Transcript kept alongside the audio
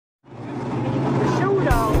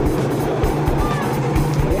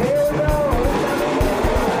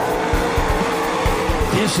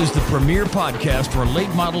This is the premier podcast for late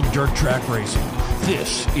model dirt track racing.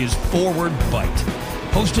 This is Forward Bite,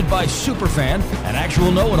 hosted by superfan and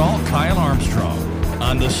actual know-it-all Kyle Armstrong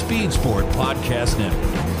on the Speed Sport Podcast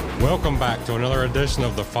Network. Welcome back to another edition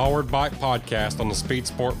of the Forward Bite podcast on the Speed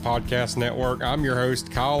Sport Podcast Network. I'm your host,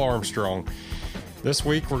 Kyle Armstrong. This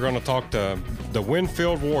week, we're going to talk to the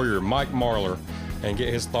Winfield Warrior, Mike Marlar, and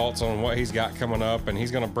get his thoughts on what he's got coming up, and he's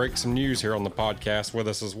going to break some news here on the podcast with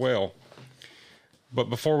us as well. But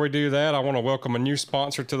before we do that, I want to welcome a new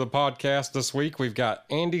sponsor to the podcast this week. We've got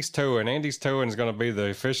Andy's Towing. Andy's Towing is going to be the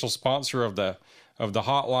official sponsor of the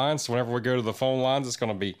hotline. So whenever we go to the phone lines, it's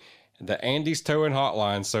going to be the Andy's Towing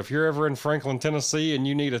hotline. So if you're ever in Franklin, Tennessee, and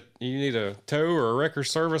you need a tow or a wrecker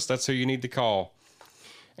service, that's who you need to call.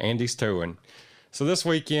 Andy's Towing. So this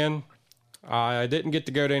weekend, I didn't get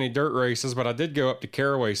to go to any dirt races, but I did go up to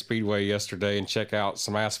Caraway Speedway yesterday and check out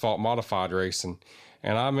some asphalt modified racing.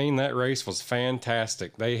 And I mean, that race was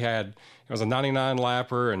fantastic. It was a 99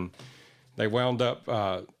 lapper, and they wound up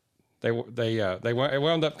it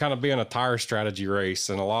wound up kind of being a tire strategy race,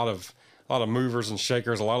 and a lot of movers and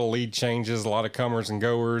shakers, a lot of lead changes, a lot of comers and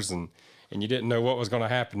goers, and you didn't know what was going to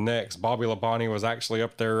happen next. Bobby Labonte was actually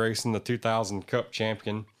up there racing the 2000 Cup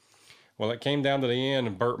champion. Well, it came down to the end,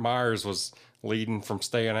 and Burt Myers was leading from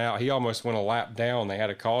staying out. He almost went a lap down. They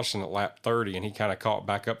had a caution at lap 30, and he kind of caught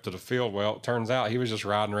back up to the field. Well, it turns out he was just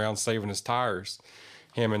riding around saving his tires,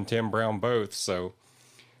 him and Tim Brown both. So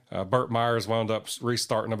Burt Myers wound up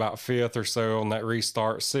restarting about 5th or so on that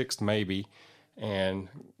restart, 6th maybe, and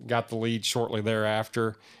got the lead shortly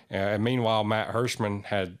thereafter. And meanwhile, Matt Hirschman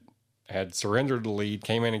had surrendered the lead,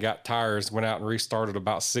 came in and got tires, went out and restarted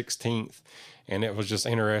about 16th. And it was just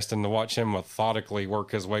interesting to watch him methodically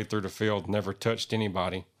work his way through the field, never touched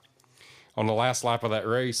anybody. On the last lap of that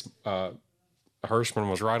race, Hirschman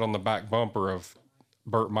was right on the back bumper of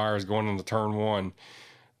Burt Myers going into turn 1.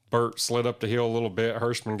 Burt slid up the hill a little bit.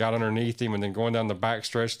 Hirschman got underneath him, and then going down the back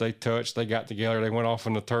stretch, they touched. They got together. They went off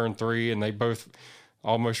into turn 3, and they both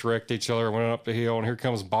almost wrecked each other, went up the hill. And here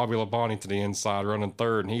comes Bobby Labonte to the inside, running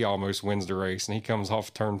 3rd, and he almost wins the race. And he comes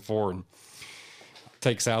off turn 4 and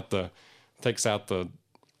takes out the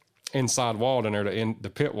inside wall in there, the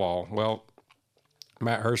pit wall. Well,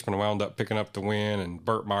 Matt Hirschman wound up picking up the win, and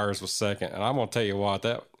Burt Myers was second. And I'm going to tell you what,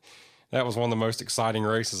 that was one of the most exciting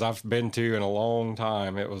races I've been to in a long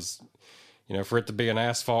time. It was, for it to be an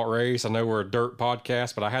asphalt race. I know we're a dirt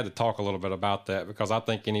podcast, but I had to talk a little bit about that because I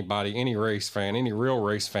think any race fan, any real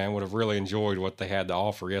race fan would have really enjoyed what they had to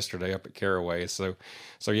offer yesterday up at Caraway. So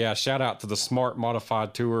yeah, shout out to the Smart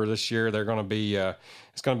Modified Tour this year. They're going to be,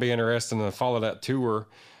 it's going to be interesting to follow that tour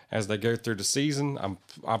as they go through the season.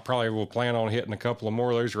 I probably will plan on hitting a couple of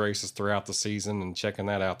more of those races throughout the season and checking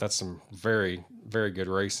that out. That's some very, very good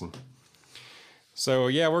racing. So,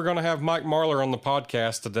 yeah, we're going to have Mike Marlar on the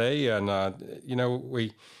podcast today, and,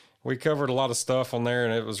 we covered a lot of stuff on there,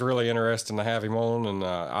 and it was really interesting to have him on, and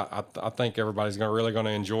I think everybody's really going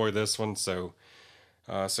to enjoy this one. So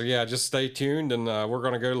yeah, just stay tuned, and we're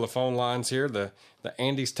going to go to the phone lines here, the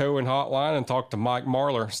Andy's Towing hotline, and talk to Mike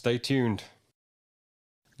Marlar. Stay tuned.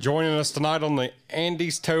 Joining us tonight on the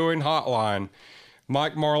Andy's Towing hotline,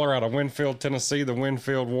 Mike Marlar out of Winfield, Tennessee, the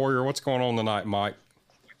Winfield Warrior. What's going on tonight, Mike?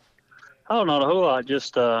 Oh, not a whole lot.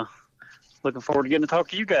 Just looking forward to getting to talk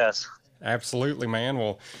to you guys. Absolutely, man.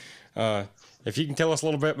 Well, if you can tell us a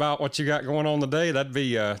little bit about what you got going on today, that'd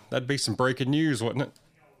be some breaking news, wouldn't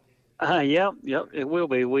it? Yep, it will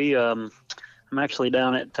be. I'm actually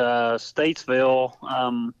down at Statesville,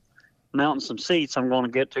 mounting some seats. I'm going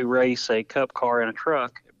to get to race a Cup car and a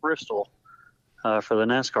truck at Bristol for the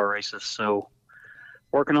NASCAR races. So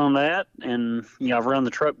working on that, and I've run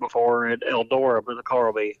the truck before at Eldora, but the car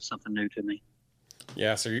will be something new to me.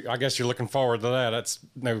 Yeah, so I guess you're looking forward to that. That's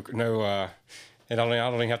no. I don't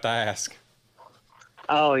even have to ask.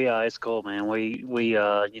 Oh yeah, it's cool, man. We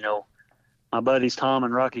my buddies Tom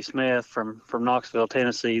and Rocky Smith from Knoxville,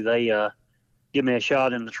 Tennessee, they give me a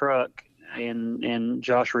shot in the truck in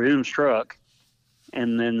Josh Redoom's truck,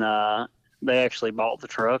 and then they actually bought the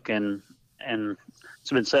truck and it's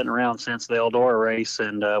been sitting around since the Eldora race.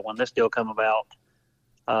 And when this deal come about,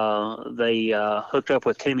 they hooked up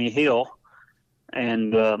with Timmy Hill,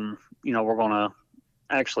 and we're going to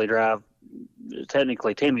actually drive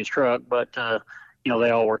technically Timmy's truck, but they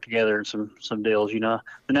all work together in some deals. The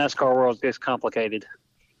NASCAR world gets complicated.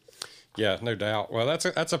 Yeah, no doubt. Well,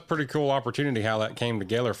 that's a pretty cool opportunity how that came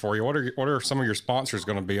together for you. What are some of your sponsors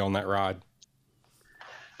going to be on that ride?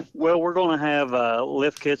 Well, we're going to have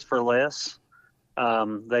lift kits for less.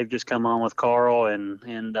 They've just come on with Carl,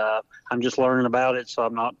 and I'm just learning about it, so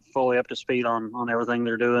I'm not fully up to speed on everything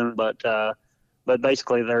they're doing. But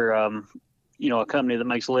basically, they're a company that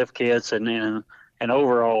makes lift kits and an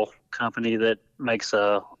overall company that makes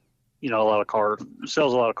sells a lot of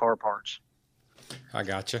car parts. I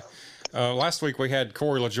gotcha. Last week we had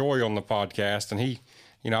Corey LaJoy on the podcast, and he,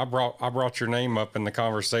 I brought your name up in the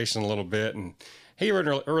conversation a little bit, and he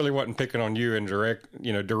really wasn't picking on you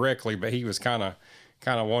directly, but he was kind of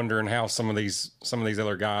wondering how some of these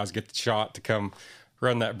other guys get the shot to come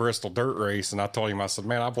run that Bristol dirt race. And I told him, I said,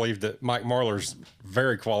 man, I believe that Mike Marlar's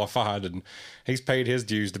very qualified and he's paid his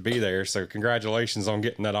dues to be there. So congratulations on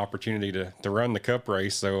getting that opportunity to run the Cup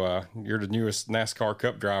race. So you're the newest NASCAR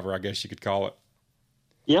Cup driver, I guess you could call it.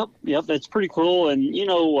 Yep. That's pretty cool. And,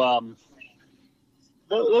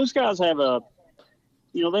 those guys have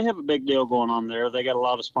they have a big deal going on there. They got a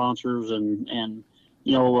lot of sponsors and a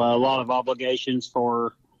lot of obligations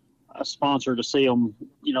for a sponsor to see them,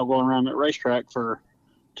 going around that racetrack for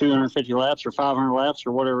 250 laps or 500 laps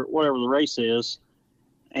or whatever the race is.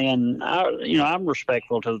 And I'm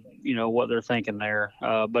respectful to, what they're thinking there.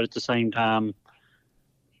 But at the same time,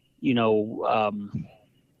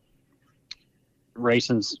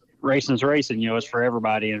 racing's racing, it's for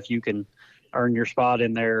everybody. And if you can earn your spot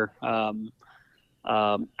in there, and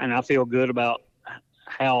I feel good about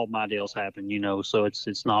how my deals happen, so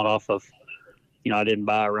it's not off of, I didn't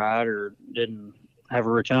buy a ride or didn't have a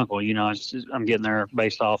rich uncle, I'm getting there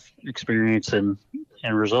based off experience and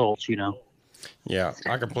results, Yeah,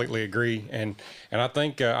 I completely agree. And I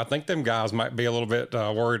think them guys might be a little bit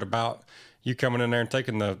worried about you coming in there and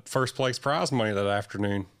taking the first place prize money that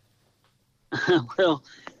afternoon. Well,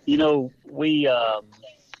 we,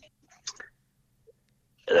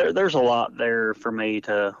 there's a lot there for me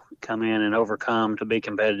to come in and overcome to be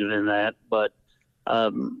competitive in that. But,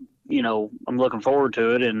 I'm looking forward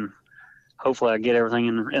to it, and hopefully I get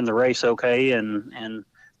everything in the race okay and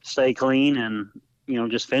stay clean, and,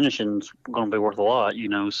 just finishing's going to be worth a lot,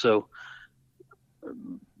 So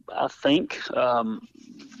I think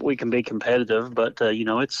we can be competitive, but,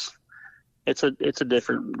 it's a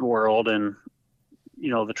different world. And,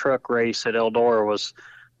 the truck race at Eldora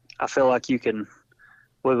I feel like you can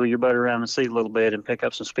wiggle your butt around the seat a little bit and pick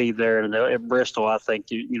up some speed there. And at Bristol, I think,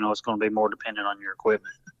 it's going to be more dependent on your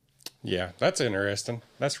equipment. Yeah, that's interesting.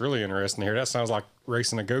 That's really interesting here. That sounds like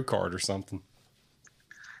racing a go-kart or something.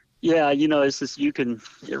 Yeah, it's just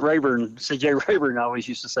CJ Rayburn always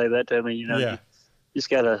used to say that to me. Yeah. You just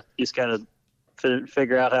gotta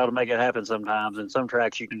figure out how to make it happen sometimes. And some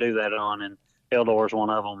tracks you can do that on, and Eldor is one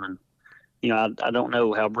of them. And I don't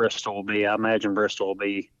know how Bristol will be. I imagine Bristol will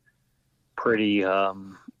be pretty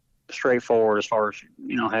straightforward as far as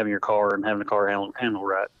having your car and having the car handle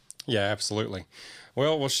right. Yeah, absolutely.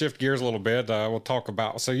 Well, we'll shift gears a little bit. We'll talk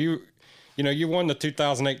about, so you won the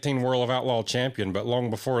 2018 World of Outlaw Champion, but long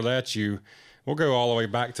before that, we'll go all the way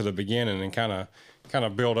back to the beginning and kind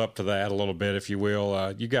of build up to that a little bit, if you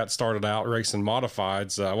will. You got started out racing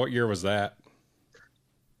modifieds. What year was that?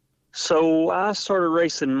 So I started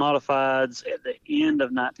racing modifieds at the end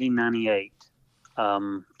of 1998.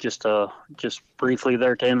 Just briefly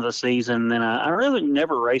there at the end of the season. Then I really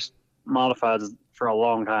never raced modifieds for a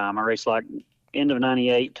long time. I raced like end of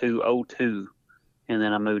 98 to 02, and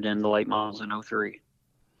then I moved into late models in 03.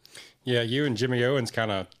 Yeah, you and Jimmy Owens kind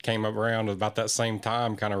of came up around about that same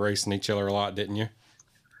time, kind of racing each other a lot, didn't you?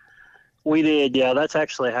 We did, yeah. That's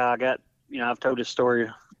actually how I got, I've told this story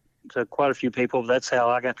to quite a few people. That's how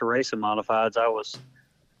I got to racing modifieds. I was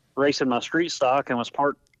racing my street stock and was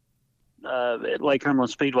parked at Lake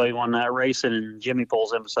Cumberland Speedway one night racing, and Jimmy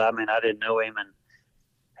pulls in beside me, and I didn't know him, and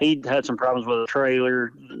he'd had some problems with a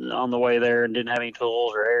trailer on the way there and didn't have any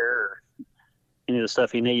tools or air or any of the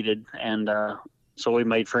stuff he needed. And so we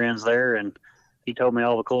made friends there, and he told me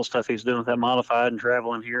all the cool stuff he's doing with that modified and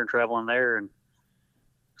traveling here and traveling there. And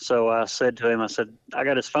so I said to him, I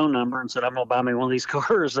got his phone number and said, I'm going to buy me one of these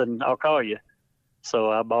cars and I'll call you. So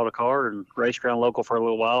I bought a car and raced around local for a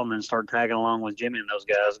little while, and then started tagging along with Jimmy and those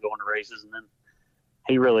guys going to races. And then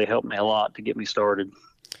he really helped me a lot to get me started.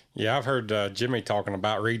 Yeah, I've heard Jimmy talking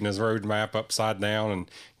about reading his road map upside down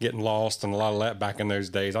and getting lost and a lot of that back in those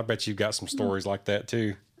days. I bet you've got some stories like that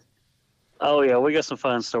too. Oh, yeah, we got some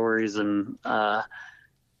fun stories. And, I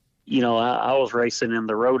was racing in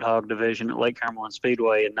the Road Hog division at Lake Cumberland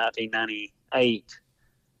Speedway in 1998.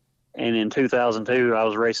 And in 2002, I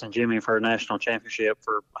was racing Jimmy for a national championship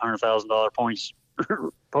for $100,000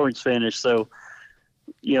 points finish. So,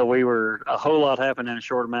 we were a whole lot happened in a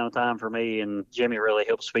short amount of time for me, and Jimmy really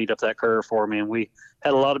helped speed up that curve for me. And we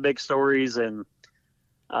had a lot of big stories. And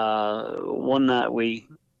one night we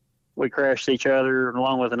crashed each other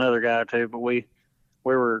along with another guy too. But we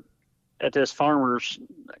were at this farmer's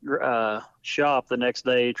shop the next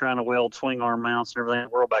day trying to weld swing arm mounts and everything in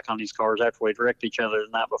the world back on these cars after we'd wrecked each other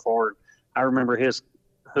the night before. I remember his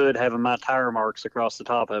hood having my tire marks across the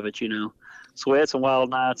top of it, So we had some wild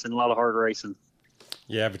nights and a lot of hard racing.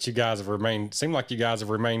 Yeah, but you guys seem like you guys have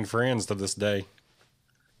remained friends to this day.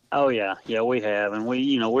 Oh, yeah. Yeah, we have. And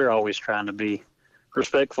we're always trying to be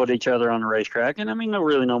respectful to each other on the racetrack. And I mean, no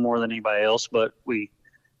really no more than anybody else, but we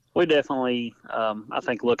definitely, I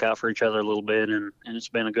think, look out for each other a little bit, and it's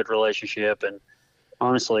been a good relationship. And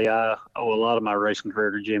honestly, I owe a lot of my racing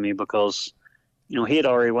career to Jimmy because, he had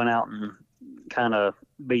already went out and kind of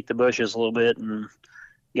beat the bushes a little bit and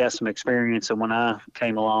got some experience. And when I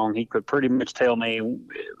came along, he could pretty much tell me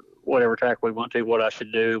whatever track we went to, what I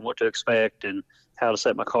should do, what to expect, and how to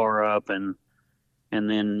set my car up. And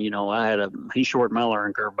then, he shortened my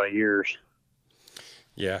learning curve by years.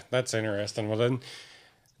 Yeah, that's interesting. Well,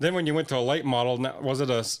 then when you went to a late model, was it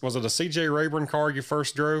a CJ Rayburn car you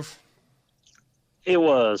first drove? It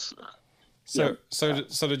was. So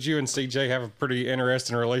did you and CJ have a pretty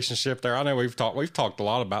interesting relationship there? I know we've talked a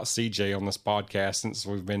lot about CJ on this podcast since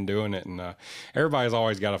we've been doing it, and everybody's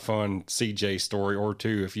always got a fun CJ story or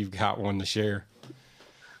two if you've got one to share.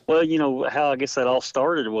 Well, how I guess that all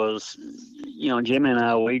started was, Jimmy and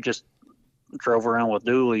I, we just drove around with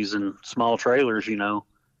dualies and small trailers, and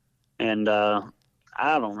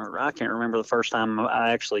I don't know. I can't remember the first time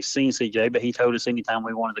I actually seen CJ, but he told us anytime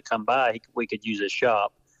we wanted to come by, we could use his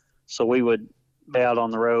shop. So we would be out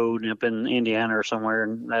on the road up in Indiana or somewhere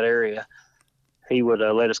in that area. He would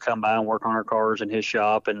let us come by and work on our cars in his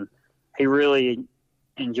shop, and he really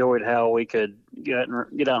enjoyed how we could get out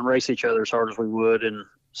and race each other as hard as we would and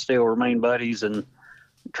still remain buddies and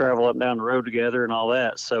travel up and down the road together and all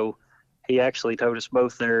that. So he actually told us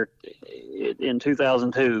both there in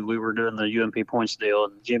 2002, we were doing the UMP points deal,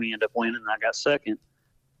 and Jimmy ended up winning, and I got second.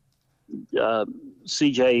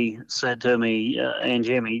 CJ said to me and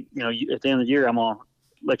Jimmy, at the end of the year, I'm going to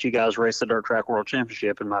let you guys race the Dirt Track World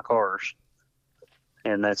Championship in my cars.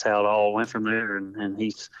 And that's how it all went from there. And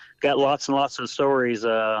he's got lots and lots of stories.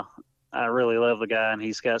 I really love the guy, and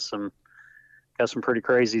he's got some pretty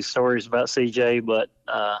crazy stories about CJ, but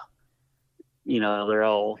they're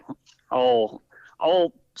all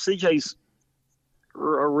CJ's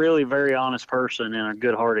a really very honest person and a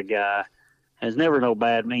good-hearted guy. Has never no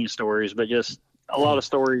bad, mean stories, but just a lot of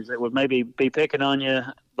stories that would maybe be picking on you,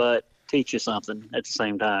 but teach you something at the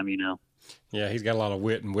same time, Yeah, he's got a lot of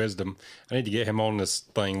wit and wisdom. I need to get him on this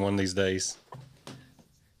thing one of these days.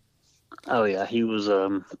 Oh, yeah, he was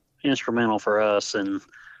instrumental for us, and,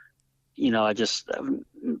 I just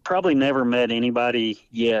probably never met anybody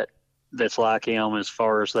yet that's like him as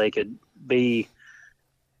far as they could be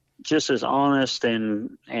just as honest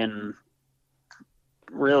and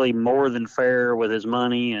really more than fair with his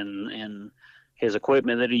money and his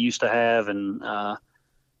equipment that he used to have. And,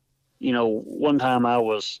 one time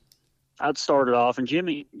I'd started off, and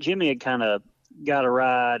Jimmy had kind of got a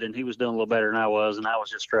ride, and he was doing a little better than I was, and I was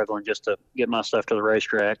just struggling just to get my stuff to the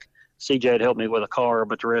racetrack. CJ had helped me with a car,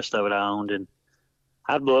 but the rest of it I owned, and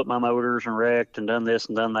I'd blew up my motors and wrecked and done this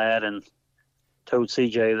and done that, and told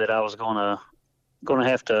CJ that I was gonna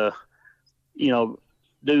have to,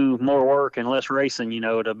 do more work and less racing,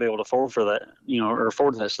 to be able to afford for that, or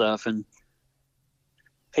afford that stuff. And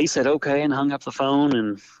he said, okay, and hung up the phone.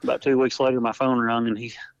 And about 2 weeks later, my phone rang, and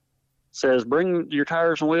he says, bring your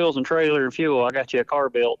tires and wheels and trailer and fuel. I got you a car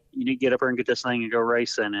built. You need to get up there and get this thing and go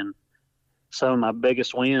racing. And some of my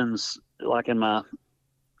biggest wins, like in my,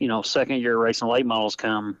 second year racing late models,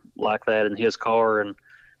 come like that in his car. And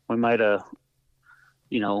we made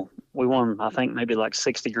we won, I think, maybe like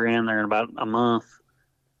 60 grand there in about a month.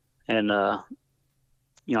 And, I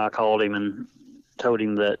called him and told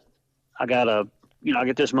him that I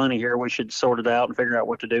get this money here. We should sort it out and figure out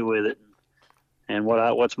what to do with it, and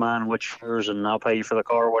what's mine and what's yours, and I'll pay you for the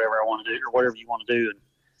car, whatever I want to do, or whatever you want to do. And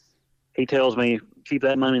he tells me, keep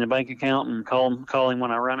that money in the bank account and call him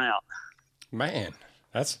when I run out. Man,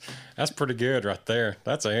 that's pretty good right there.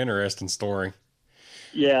 That's an interesting story.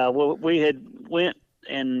 Yeah, well, we had went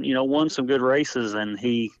and won some good races, and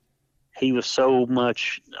he was so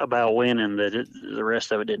much about winning that the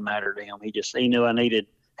rest of it didn't matter to him. He knew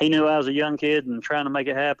he knew I was a young kid and trying to make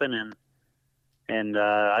it happen, and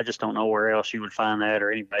I just don't know where else you would find that,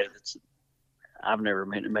 or anybody I've never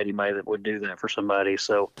met anybody that would do that for somebody.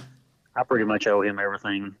 So I pretty much owe him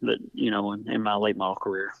everything that in my late model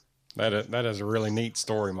career. That is a really neat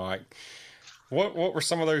story, Mike. What were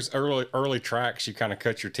some of those early tracks you kind of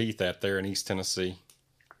cut your teeth at there in East Tennessee?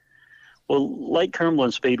 Well, Lake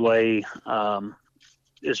Cumberland Speedway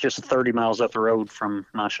is just 30 miles up the road from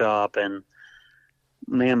my shop, and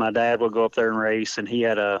me and my dad would go up there and race, and he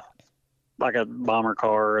had a bomber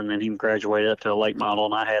car, and then he graduated up to a late model,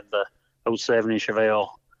 and I had the '70 Chevelle.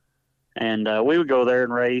 And we would go there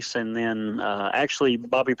and race, and then actually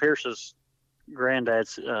Bobby Pierce's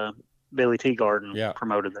granddad's Billy Teagarden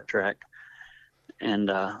promoted that track.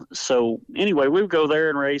 And so anyway, we would go there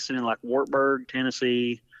and race in like Wartburg,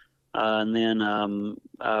 Tennessee, and then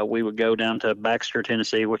we would go down to Baxter,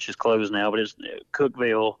 Tennessee, which is closed now, but it's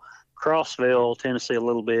Cookeville, Crossville, Tennessee a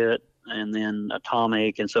little bit, and then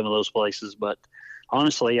Atomic and some of those places. But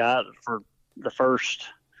honestly, for the first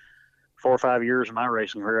 4 or 5 years of my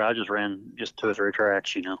racing career, I just ran just 2 or 3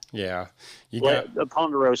 tracks, you know. Yeah.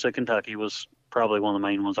 Ponderosa, Kentucky was probably one of the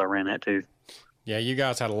main ones I ran at too. Yeah, you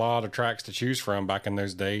guys had a lot of tracks to choose from back in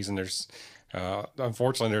those days, and there's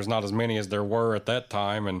unfortunately there's not as many as there were at that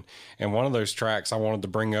time. And one of those tracks I wanted to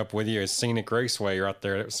bring up with you is Scenic Raceway right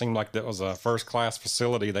there. It seemed like that was a first class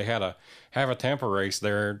facility. They had a Tampa race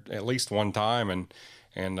there at least one time,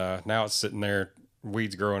 and now it's sitting there,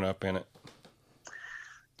 weeds growing up in it.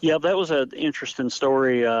 Yeah, that was an interesting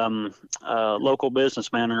story. Local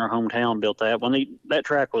businessman in our hometown built that. That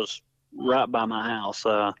track was right by my house.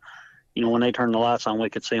 When they turned the lights on, we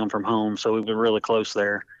could see them from home, so we were really close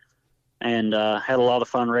there. And had a lot of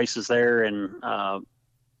fun races there. And one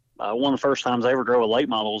of the first times I ever drove a late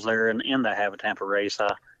model was there in that Have a Tampa race.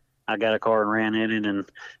 I got a car and ran in it, and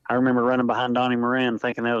I remember running behind Donnie Moran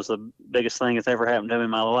thinking that was the biggest thing that's ever happened to me in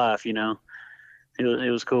my life, you know.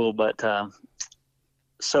 It was cool, but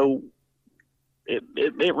so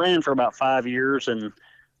it ran for about 5 years, and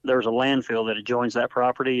there was a landfill that adjoins that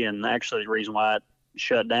property, and actually the reason why it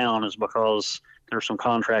shut down is because there's some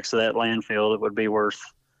contracts to that landfill that would be worth,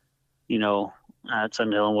 it's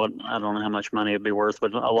unknown what, I don't know how much money it'd be worth,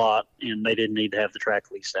 but a lot, and they didn't need to have the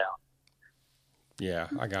track leased out. Yeah,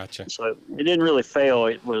 I gotcha. So it didn't really fail.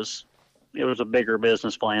 It was a bigger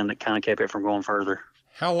business plan that kind of kept it from going further.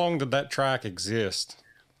 How long did that track exist?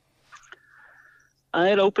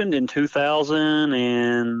 It opened in 2000,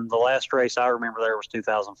 and the last race I remember there was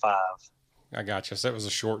 2005. I gotcha. So that was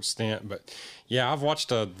a short stint, but yeah, I've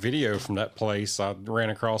watched a video from that place I ran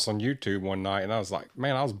across on YouTube one night, and I was like,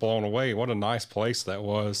 man, I was blown away. What a nice place that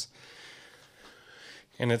was.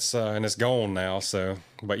 And it's gone now. So,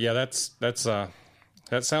 but yeah,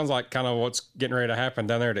 that sounds like kind of what's getting ready to happen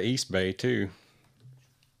down there to East Bay too.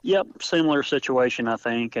 Yep. Similar situation, I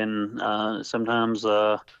think. And, sometimes,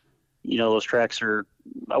 those tracks are,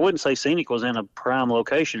 I wouldn't say Scenic was in a prime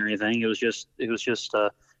location or anything. It was just,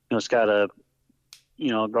 it's got a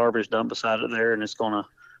garbage dump beside it there, and it's going to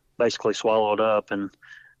basically swallow it up. And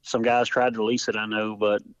some guys tried to lease it, I know,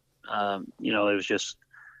 but, it was just,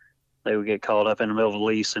 they would get caught up in the middle of a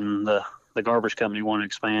lease, and the garbage company wanted to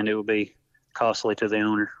expand. It would be costly to the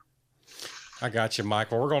owner. I got you,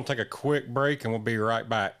 Mike. Well, we're going to take a quick break, and we'll be right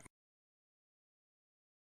back.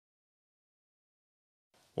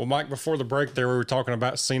 Well, Mike, before the break there, we were talking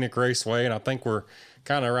about Scenic Raceway, and I think we're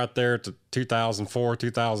kind of right there to 2004,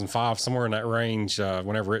 2005, somewhere in that range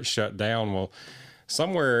whenever it shut down. Well,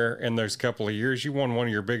 somewhere in those couple of years, you won one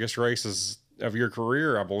of your biggest races of your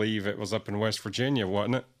career, I believe. It was up in West Virginia,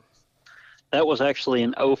 wasn't it? That was actually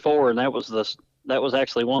in '04, and that was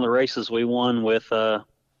actually one of the races we won with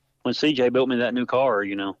when CJ built me that new car,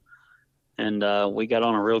 and we got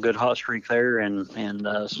on a real good hot streak there, and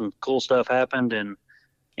some cool stuff happened. And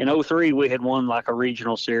in '03, we had won like a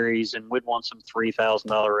regional series, and we'd won some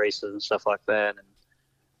 $3,000 races and stuff like that.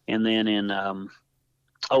 And then in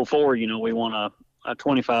 '04, we won a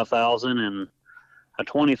 $25,000 and a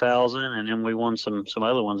 $20,000, and then we won some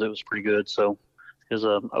other ones. It was pretty good. So his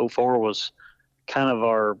 '04 was kind of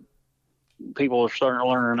our, people are starting to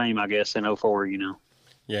learn our name, I guess, in '04,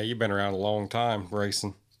 Yeah, you've been around a long time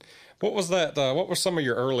racing. What was that? What were some of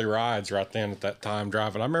your early rides right then at that time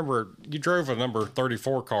driving? I remember you drove a number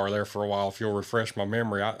 34 car there for a while, if you'll refresh my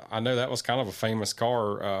memory. I know that was kind of a famous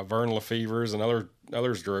car. Vern Lefevre's and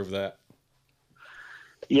others drove that.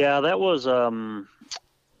 Yeah, that was a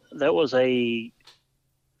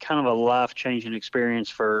kind of a life-changing experience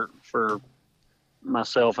for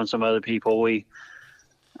myself and some other people.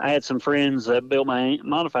 I had some friends that built my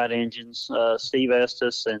modified engines, Steve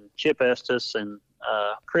Estes and Chip Estes and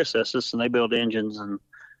Chris Estes, and they built engines and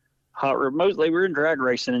hot rod. Mostly we were in drag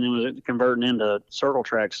racing, and it was converting into circle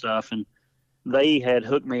track stuff. And they had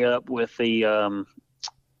hooked me up with the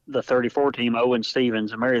 34 team, Owen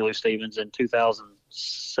Stevens and Mary Lou Stevens, in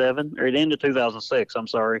 2007 or it ended 2006. I'm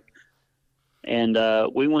sorry. And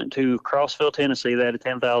we went to Crossville, Tennessee. They had a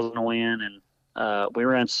 10,000 to win, and we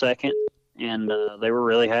ran second, and they were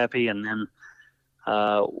really happy. And then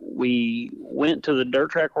we went to the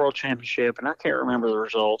Dirt Track World Championship, and I can't remember the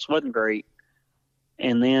results. It wasn't great.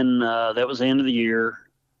 and then that was the end of the year.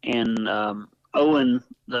 And Owen,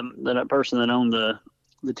 the person that owned the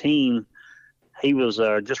team, he was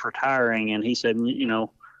just retiring, and he said,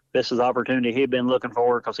 this is the opportunity he had been looking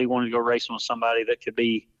for because he wanted to go racing with somebody that could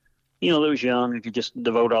be, that was young and could just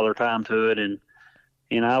devote all their time to it. And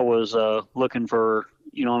I was looking for,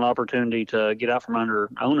 an opportunity to get out from under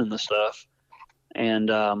owning the stuff.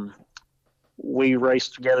 And we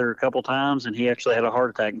raced together a couple times, and he actually had a heart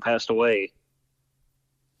attack and passed away.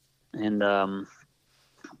 And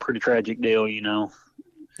pretty tragic deal,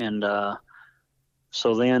 And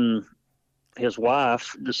so then his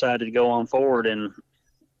wife decided to go on forward and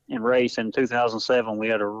race. In 2007, we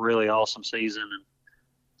had a really awesome season.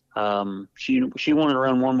 And she wanted to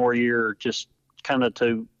run one more year, just kind of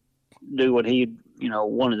to do what he,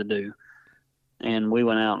 wanted to do. And we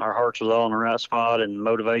went out, and our hearts was all in the right spot, and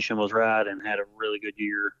motivation was right, and had a really good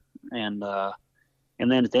year. And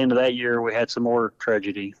then at the end of that year, we had some more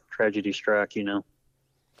tragedy struck,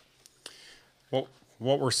 Well,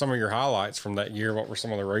 what were some of your highlights from that year? What were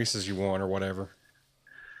some of the races you won or whatever?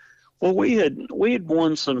 Well, we had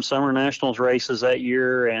won some summer nationals races that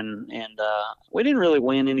year, and we didn't really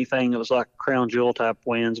win anything that was like crown jewel type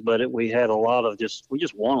wins, but we had a lot of we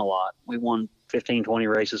just won a lot. We won 15, 20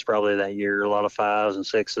 races probably that year, a lot of 5s and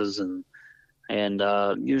 6s, and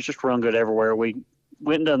it was just run good everywhere. We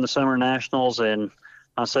went and done the summer nationals, and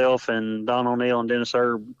myself and Don O'Neill and Dennis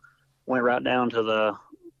Erb went right down to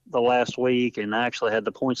the last week, and I actually had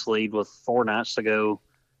the points lead with 4 nights to go.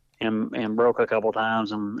 And broke a couple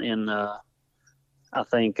times, and I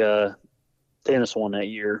think Dennis won that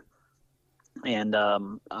year, and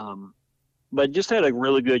but just had a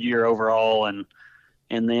really good year overall. And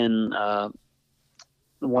then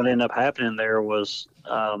what ended up happening there was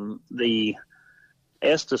the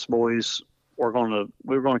Estes boys we were going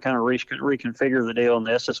to kind of reconfigure the deal, and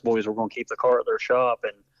the Estes boys were going to keep the car at their shop,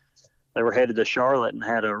 and they were headed to Charlotte and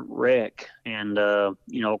had a wreck, and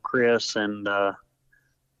Chris and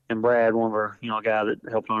Brad, one of our, a guy that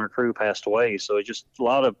helped on our crew, passed away. So it just a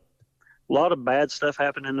lot of bad stuff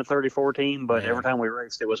happened in the 34 team, but every time we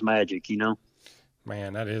raced, it was magic,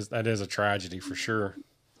 Man, that is a tragedy for sure.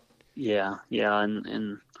 Yeah.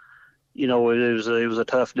 And it was a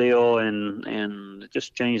tough deal, and it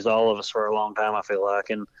just changed all of us for a long time, I feel like.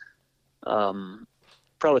 And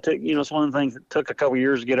probably took, it's one of the things that took a couple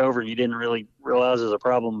years to get over, and you didn't really realize as a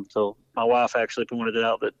problem until my wife actually pointed it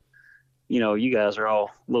out that, you guys are all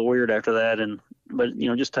a little weird after that, but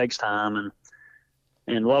it just takes time,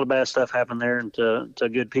 and a lot of bad stuff happened there, and to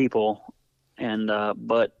good people, and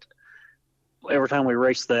but every time we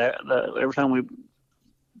raced every time we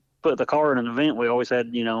put the car in an event, we always had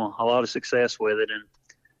a lot of success with it. And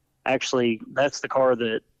actually, that's the car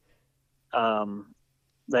that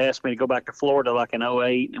they asked me to go back to Florida like in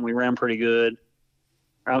 08, and we ran pretty good.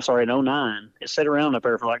 I'm sorry, in 09. It sat around up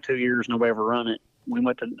there for like 2 years, nobody ever run it. We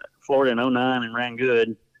went to Florida in 09 and ran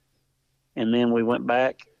good. And then we went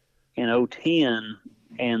back in 010,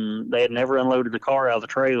 and they had never unloaded the car out of the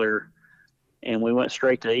trailer. And we went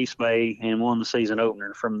straight to East Bay and won the season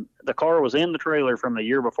opener. The car was in the trailer from the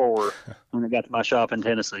year before when it got to my shop in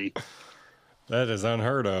Tennessee. That is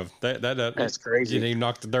unheard of. That's crazy. You didn't even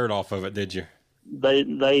knock the dirt off of it, did you? So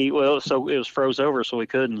it was froze over, so we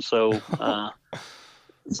couldn't. So I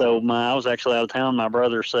was actually out of town. My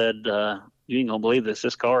brother said, you ain't gonna believe this.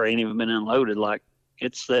 This car ain't even been unloaded. Like,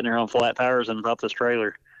 it's sitting there on flat tires on top of this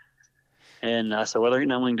trailer. And I said, well, there ain't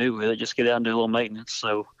nothing we can do with it. Just get out and do a little maintenance.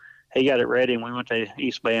 So he got it ready, and we went to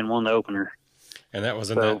East Bay and won the opener. And that was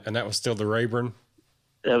that was still the Rayburn.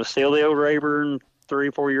 That was still the old Rayburn,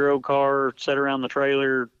 3-4-year-old car, set around the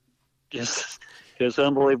trailer. Just, it was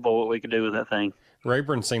unbelievable what we could do with that thing.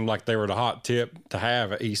 Rayburn seemed like they were the hot tip to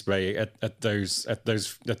have at East Bay at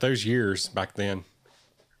those years back then.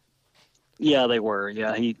 Yeah, they were.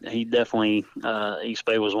 Yeah, he definitely, East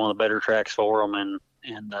Bay was one of the better tracks for them,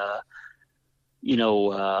 and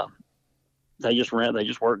they just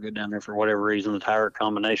worked good down there for whatever reason. The tire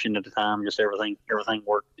combination at the time, just everything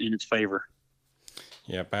worked in its favor.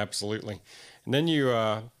 Yep, absolutely. And then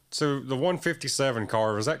so the 157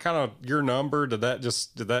 car, was that kind of your number? Did that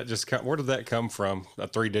just come, where did that come from? A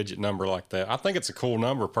 3-digit number like that? I think it's a cool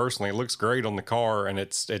number personally. It looks great on the car, and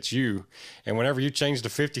it's you. And whenever you changed to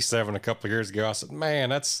 57 a couple of years ago, I said, man,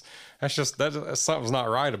 that's something's not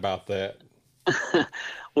right about that.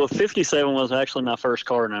 Well, 57 was actually my first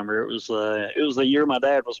car number. It was the year my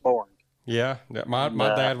dad was born. Yeah, my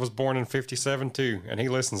dad was born in 57 too, and he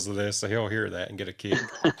listens to this, so he'll hear that and get a kick.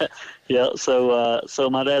 Yeah, so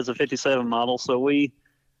my dad's a 57 model. So I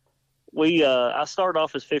started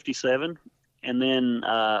off as 57, and then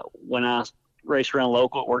when I raced around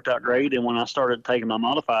local. It worked out great. And when I started taking my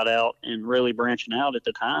modified out and really branching out at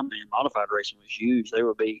the time, man, modified racing was huge. There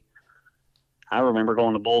would be, I remember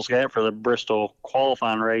going to Bulls Gap for the Bristol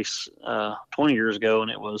qualifying race 20 years ago, and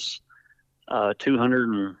it was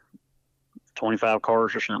 225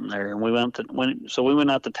 cars or something there. And we went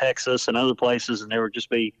out to Texas and other places, and there would just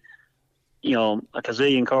be, a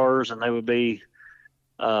gazillion cars, and they would be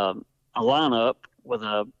a lineup with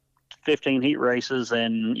 15 heat races,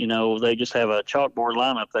 and they just have a chalkboard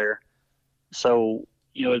lineup there. So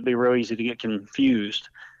it'd be real easy to get confused.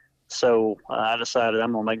 So I decided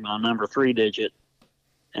I'm gonna make my number 3 digit,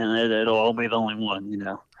 and it'll all be the only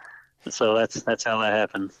one. So that's how that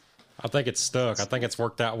happened. I think it's stuck. I think it's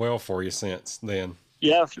worked out well for you since then.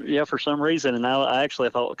 Yeah, for some reason. And I actually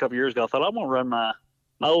thought a couple years ago, I'm gonna run my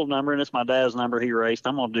old number, and it's my dad's number he raced.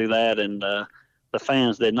 I'm gonna do that, and the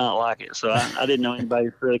fans did not like it, so I didn't know anybody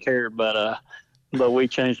really cared. But we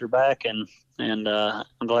changed her back, and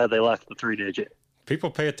I'm glad they liked the 3 digit.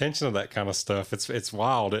 People pay attention to that kind of stuff. It's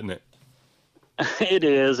wild, isn't it? It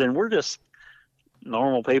is, and we're just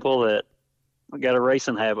normal people that we got a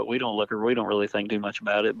racing habit. We don't really think too much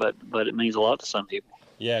about it, but it means a lot to some people.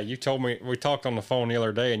 Yeah, you told me, we talked on the phone the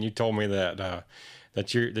other day, and you told me that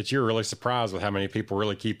you're really surprised with how many people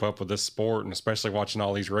really keep up with this sport, and especially watching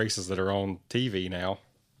all these races that are on TV now.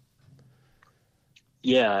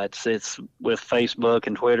 Yeah, it's with Facebook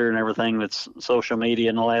and Twitter and everything that's social media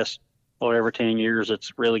in the last 10 years,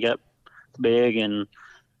 it's really got big. And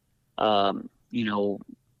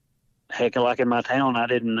heck, like in my town, I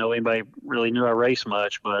didn't know anybody really knew I raced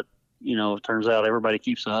much, but it turns out everybody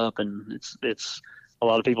keeps up, and it's a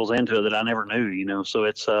lot of people's into it that I never knew. So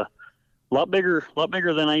it's a lot bigger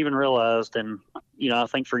than I even realized. And I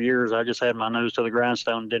think for years I just had my nose to the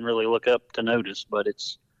grindstone and didn't really look up to notice, but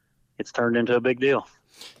it's turned into a big deal.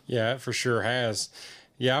 Yeah, it for sure has.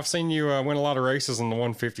 Yeah, I've seen you win a lot of races in the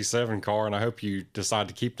 157 car, and I hope you decide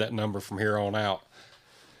to keep that number from here on out.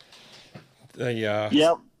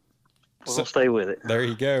 Yep. We'll stay with it. There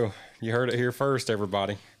you go. You heard it here first,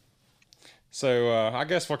 everybody. So I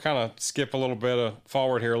guess we'll kind of skip a little bit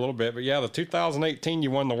forward here a little bit. But yeah, the 2018,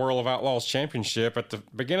 you won the World of Outlaws Championship. At the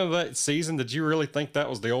beginning of that season, did you really think that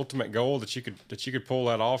was the ultimate goal, that you could pull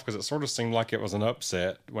that off? Because it sort of seemed like it was an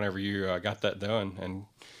upset whenever you got that done, and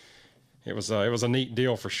it was a neat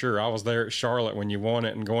deal for sure. I was there at Charlotte when you won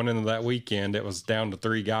it, and going into that weekend, it was down to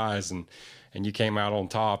 3 guys, and you came out on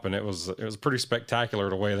top, and it was pretty spectacular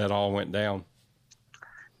the way that all went down.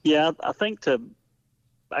 Yeah, I think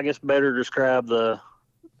better describe the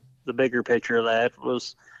bigger picture of that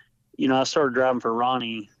was, I started driving for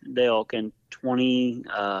Ronnie Delk in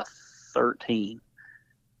 2013,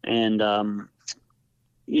 and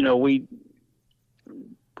we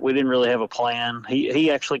didn't really have a plan.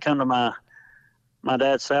 He actually come to my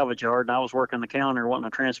dad's salvage yard, and I was working the counter wanting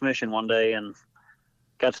a transmission one day, and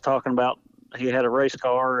got to talking about he had a race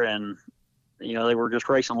car, and they were just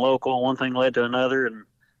racing local, and one thing led to another, and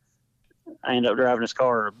I ended up driving his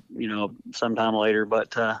car sometime later.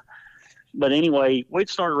 But anyway, we'd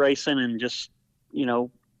started racing and just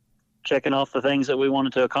checking off the things that we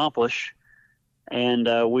wanted to accomplish, and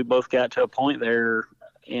we both got to a point there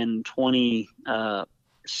in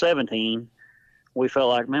 2017. We felt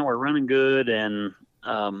like, man, we're running good, and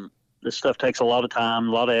this stuff takes a lot of time,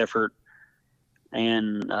 a lot of effort,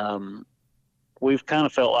 and we've kind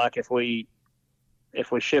of felt like if we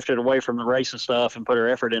shifted away from the racing stuff and put our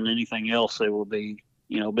effort in anything else, it will be,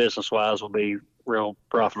 business-wise, will be real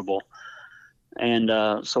profitable. And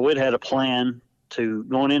so we'd had a plan to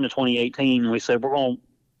going into 2018. We said we're going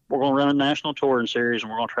to run a national touring series,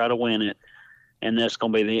 and we're going to try to win it, and that's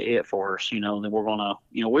going to be it for us. Then we're going to,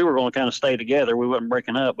 we were going to kind of stay together. We wasn't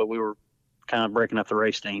breaking up, but we were kind of breaking up the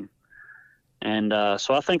race team. And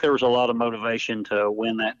so I think there was a lot of motivation to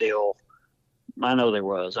win that deal. I know there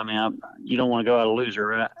was. I mean, you don't want to go out a loser,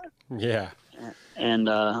 right? Yeah. And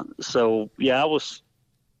so, yeah, I was,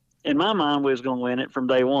 in my mind, we was going to win it from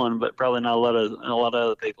day one, but probably not a lot of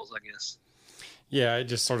other people's, I guess. Yeah, it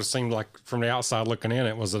just sort of seemed like from the outside looking in,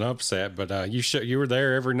 it was an upset. But you were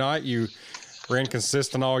there every night. You ran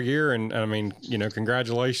consistent all year, and I mean,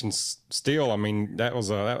 congratulations. Still, I mean, that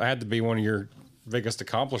had to be one of your biggest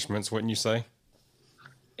accomplishments, wouldn't you say?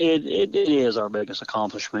 It is our biggest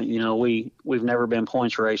accomplishment. We've never been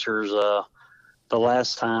points racers. The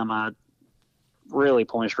last time I really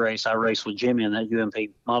points raced, I raced with Jimmy in that UMP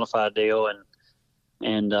modified deal,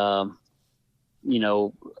 and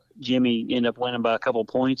Jimmy ended up winning by a couple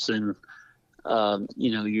points, and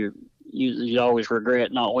you always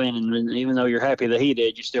regret not winning, and even though you're happy that he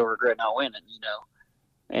did, you still regret not winning.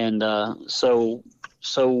 And so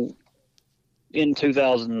in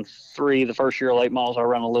 2003, the first year of late models, I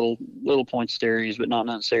ran a little point series, but not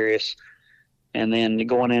nothing serious. And then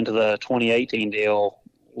going into the 2018 deal,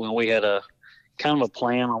 when we had a kind of a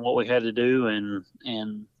plan on what we had to do, and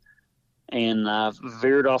I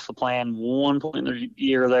veered off the plan one point in the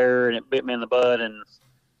year there, and it bit me in the butt, and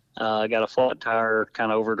I got a flat tire,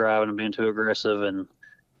 kind of overdriving and being too aggressive, and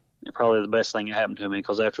probably the best thing that happened to me,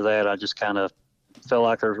 because after that I just kind of felt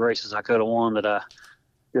like there was races I could have won that I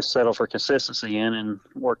just settled for consistency in, and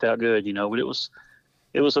worked out good, But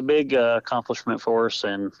it was a big accomplishment for us,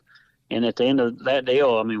 and at the end of that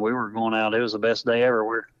deal, I mean, we were going out. It was the best day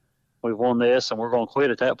ever. We've won this, and we're going to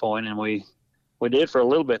quit at that point, and we did for a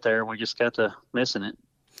little bit there. We just got to missing it.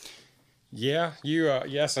 Yeah,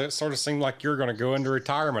 yes, it sort of seemed like you were going to go into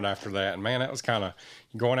retirement after that. And man, that was kind of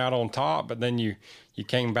going out on top. But then you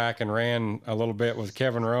came back and ran a little bit with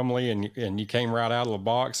Kevin Rumley, and you came right out of the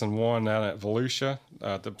box and won down at Volusia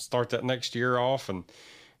to start that next year off. And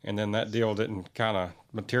then that deal didn't kind of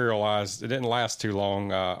materialize. It didn't last too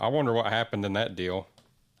long. I wonder what happened in that deal.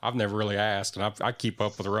 I've never really asked, and I keep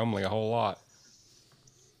up with Rumley a whole lot.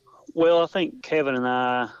 Well, I think Kevin and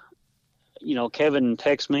I, Kevin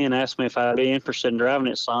texted me and asked me if I'd be interested in driving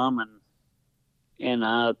it some, and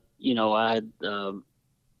I, I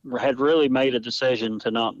had really made a decision to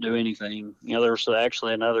not do anything. There was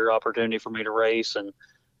actually another opportunity for me to race, and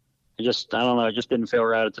I don't know, it just didn't feel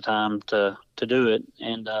right at the time to do it.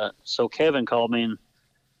 And so Kevin called me,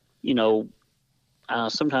 and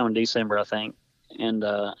sometime in December, I think, and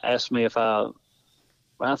asked me if I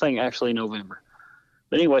think actually November.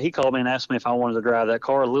 But anyway, he called me and asked me if I wanted to drive that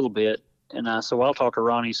car a little bit. And I said, well, I'll talk to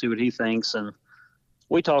Ronnie, see what he thinks. And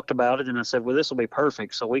we talked about it, and I said, well, this will be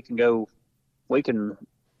perfect. So we can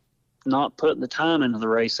not put the time into the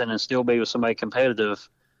racing and still be with somebody competitive.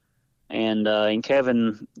 And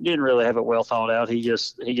Kevin didn't really have it well thought out. He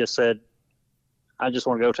just said, I just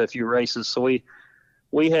want to go to a few races. So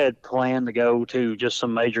we had planned to go to just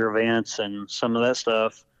some major events and some of that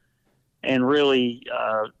stuff. And really,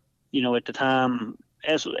 at the time,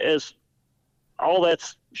 as all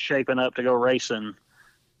that's shaping up to go racing,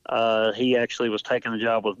 he actually was taking the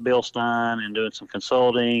job with Bill Stein and doing some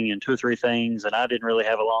consulting and 2 or 3 things. And I didn't really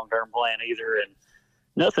have a long-term plan either. And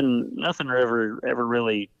nothing ever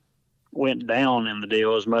really went down in the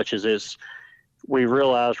deal as much as we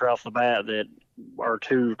realized right off the bat that our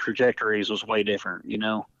 2 trajectories was way different,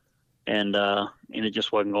 and it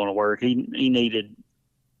just wasn't going to work. He needed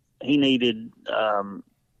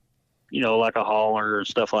like a hauler and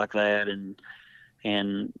stuff like that.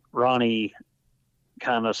 And Ronnie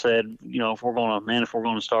kind of said, if we're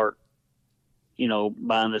going to start,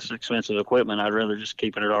 buying this expensive equipment, I'd rather just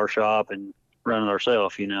keep it at our shop and run it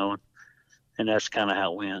ourselves, and that's kind of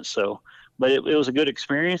how it went. So, but it was a good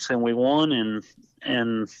experience, and we won,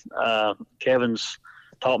 and Kevin's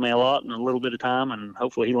taught me a lot in a little bit of time, and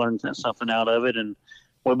hopefully he learned something out of it. And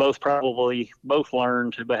we both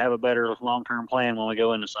learned to have a better long-term plan when we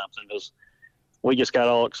go into something, because we just got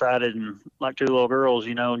all excited and like 2 little girls,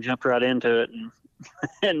 and jumped right into it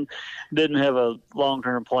and didn't have a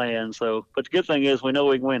long-term plan. So, but the good thing is we know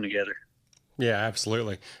we can win together. Yeah,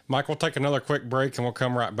 absolutely. Mike, we'll take another quick break and we'll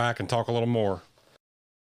come right back and talk a little more.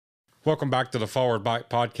 Welcome back to the Forward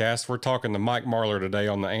Bite Podcast. We're talking to Mike Marlar today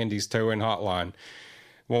on the Andy's Tow-In Hotline.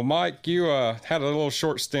 Well, Mike, you had a little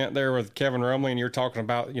short stint there with Kevin Rumley, and you're talking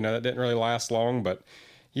about, that didn't really last long, but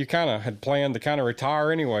you kind of had planned to kind of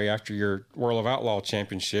retire anyway after your World of Outlaw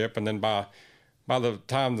championship. And then by the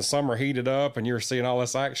time the summer heated up and you were seeing all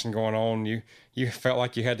this action going on, you felt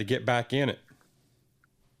like you had to get back in it.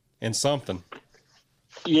 In something.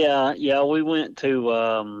 Yeah. We went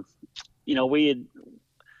to,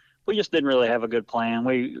 we just didn't really have a good plan.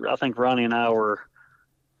 I think Ronnie and I were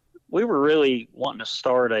really wanting to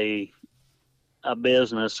start a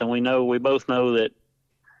business, and we both know that,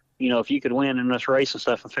 if you could win in this race and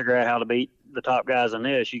stuff and figure out how to beat the top guys in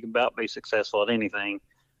this, you can about be successful at anything.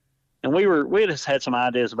 And we just had some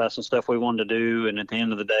ideas about some stuff we wanted to do, and at the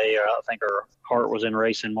end of the day, I think our heart was in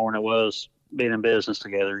racing more than it was being in business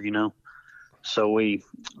together, So we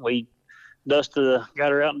got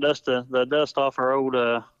her out and dusted the dust off our old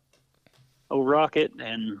rocket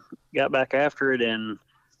and got back after it. And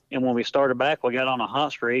when we started back, we got on a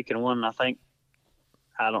hot streak and won, I think,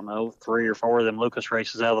 3 or 4 of them Lucas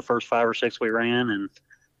races out of the first 5 or 6 we ran. And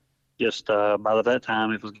just by that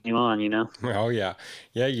time, it was game on, Oh, yeah.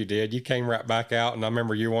 Yeah, you did. You came right back out, and I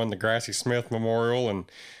remember you won the Grassy Smith Memorial and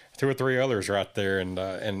 2 or 3 others right there, and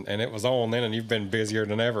it was on then, and you've been busier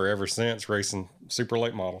than ever since racing super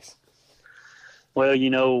late models. Well,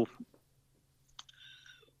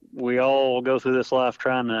 we all go through this life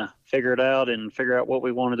trying to figure it out and figure out what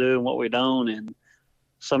we want to do and what we don't. And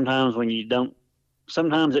sometimes when you don't,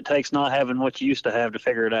 sometimes it takes not having what you used to have to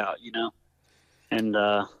figure it out, and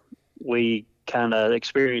we kind of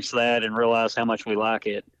experienced that and realized how much we like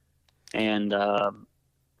it. And, from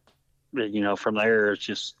there, it's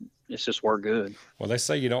just worked good. Well, they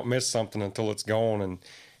say you don't miss something until it's gone.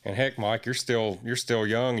 And heck, Mike, you're still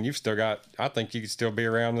young, and you've still got. I think you could still be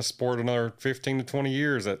around the sport another 15 to 20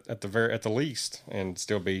 years at the least, and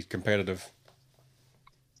still be competitive.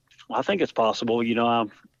 Well, I think it's possible.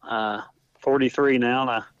 I'm 43 now, and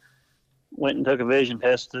I went and took a vision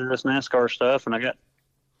test to this NASCAR stuff, and I got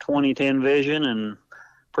 20/10 vision and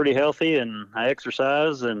pretty healthy, and I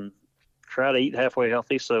exercise and try to eat halfway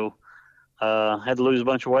healthy. So had to lose a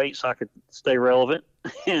bunch of weight so I could stay relevant,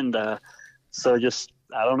 and so just.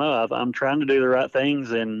 I don't know. I'm trying to do the right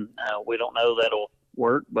things, and we don't know that'll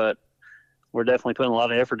work, but we're definitely putting a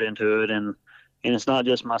lot of effort into it. And it's not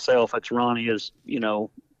just myself. It's Ronnie is,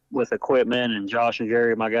 with equipment, and Josh and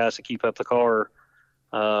Jerry, my guys to keep up the car.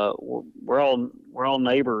 We're all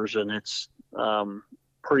neighbors, and it's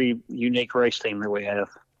pretty unique race team that we have.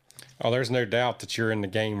 Oh, there's no doubt that you're in the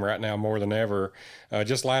game right now more than ever.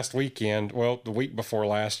 Just last weekend, the week before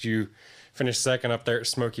last, you finished second up there at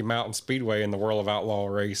Smoky Mountain Speedway in the World of Outlaw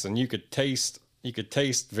race, and you could taste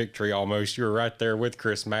victory almost. You were right there with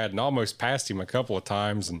Chris Madden, almost passed him a couple of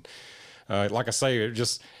times. And like I say, it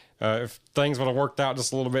just if things would have worked out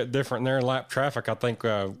just a little bit different there in lap traffic, I think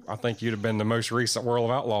you'd have been the most recent World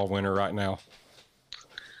of Outlaw winner right now.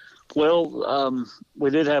 Well, we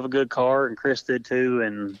did have a good car, and Chris did too.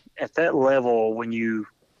 And at that level, when you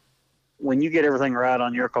get everything right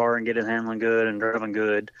on your car and get it handling good and driving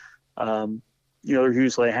good, there's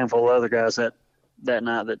usually a handful of other guys that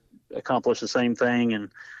night that accomplish the same thing.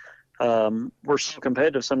 And we're so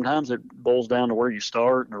competitive sometimes it boils down to where you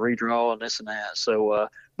start and the redraw and this and that. So,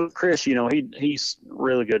 but Chris, he's a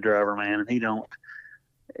really good driver, man. And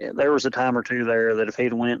there was a time or two there that if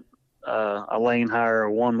he'd went a lane higher or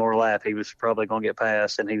one more lap, he was probably going to get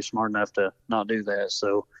past, and he was smart enough to not do that.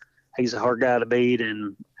 So he's a hard guy to beat.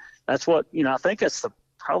 And that's what, I think that's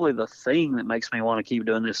probably the thing that makes me want to keep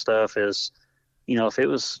doing this stuff is, if it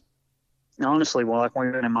was honestly, like when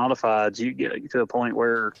you're in modifieds, you get to a point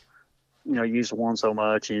where, you used to won so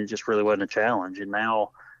much and it just really wasn't a challenge. And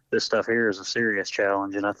now this stuff here is a serious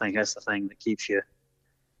challenge. And I think that's the thing that keeps you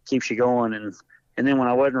going. And then when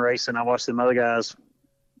I wasn't racing, I watched them other guys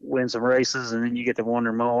win some races, and then you get to wonder,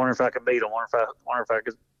 I wonder if I could beat them. Wonder if I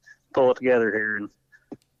could pull it together here. And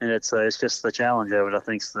it's just the challenge of it, I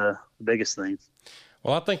think, is the biggest thing.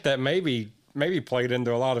 Well, I think that maybe played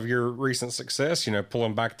into a lot of your recent success,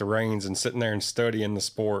 pulling back the reins and sitting there and studying the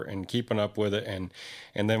sport and keeping up with it. And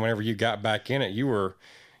then whenever you got back in it, you were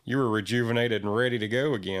rejuvenated and ready to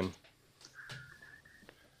go again.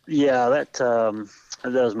 Yeah, that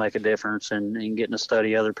does make a difference in getting to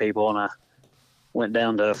study other people. And I went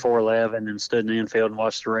down to 411 and stood in the infield and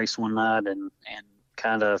watched the race one night and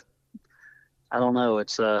kind of, I don't know,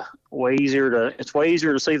 it's way easier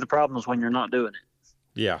to see the problems when you're not doing it.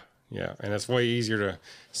 Yeah, and it's way easier to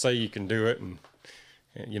say you can do it, and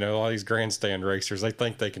a lot of these grandstand racers, they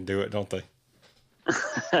think they can do it, don't they?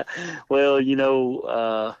 Well,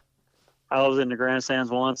 I was in the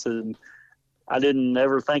grandstands once, and I didn't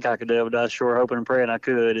ever think I could do it, but I was sure hoping and praying I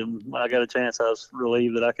could. And when I got a chance, I was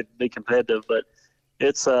relieved that I could be competitive. But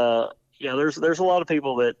it's there's a lot of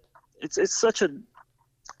people that it's such a.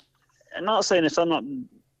 I'm not saying this. I'm not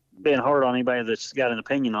being hard on anybody that's got an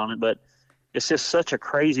opinion on it, but it's just such a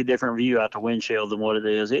crazy different view out the windshield than what it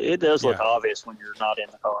is. It does look obvious when you're not in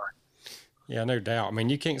the car. Yeah, no doubt. I mean,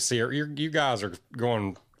 you can't see it. You guys are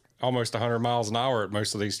going almost 100 miles an hour at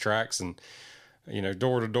most of these tracks, and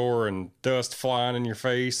door to door, and dust flying in your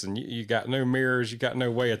face, and you got no mirrors. You got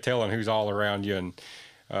no way of telling who's all around you. And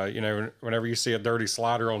whenever you see a dirty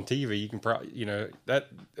slider on TV, you can probably that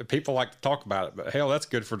people like to talk about it, but hell, that's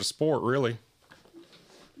good for the sport, really.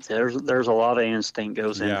 There's a lot of instinct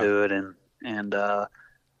goes into it, and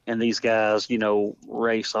these guys,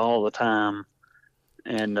 race all the time,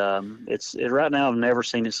 and right now I've never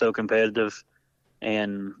seen it so competitive,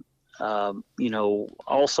 and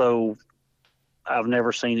also I've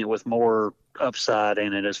never seen it with more upside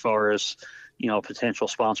in it as far as potential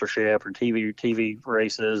sponsorship or TV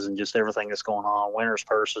races and just everything that's going on, winners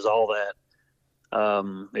purses, all that.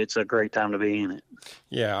 It's a great time to be in it.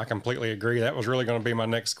 Yeah, I completely agree. That was really going to be my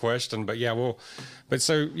next question, but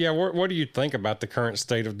what do you think about the current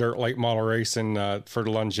state of dirt late model racing for the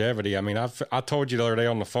longevity? I mean, I told you the other day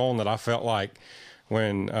on the phone that I felt like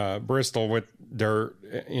when Bristol with dirt,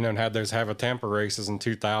 and had those Tampa races in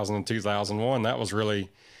 2000 and 2001, that was really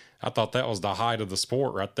I thought that was the height of the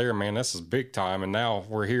sport right there, man. This is big time, and now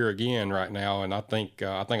we're here again right now, and I think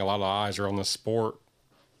a lot of eyes are on this sport.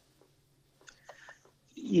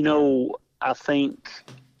 I think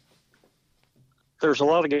there's a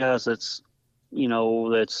lot of guys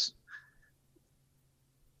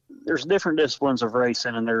there's different disciplines of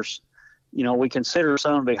racing, and there's, we consider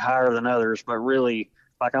some to be higher than others, but really,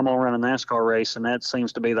 like I'm gonna run a NASCAR race, and that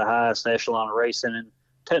seems to be the highest echelon of racing, and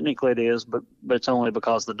technically it is, but it's only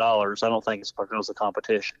because of the dollars. I don't think it's because of the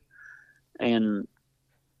competition. And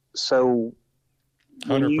so,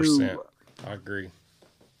 100%, I agree.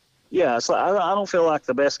 Yeah, it's like, I don't feel like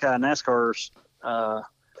the best guy in NASCAR's. I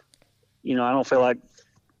don't feel like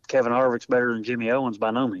Kevin Harvick's better than Jimmy Owens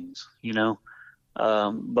by no means.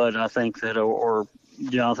 But I think that or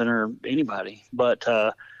Jonathan or anybody, but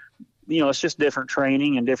it's just different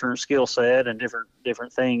training and different skill set and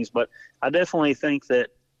different things. But I definitely think that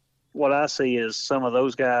what I see is some of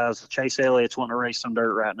those guys. Chase Elliott's wanting to race some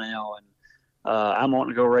dirt right now, and I'm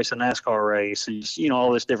wanting to go race a NASCAR race, and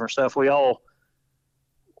all this different stuff. We all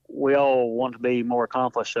want to be more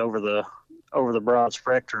accomplished over the broad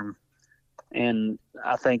spectrum, and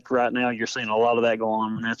I think right now you're seeing a lot of that go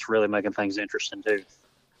on, and that's really making things interesting too.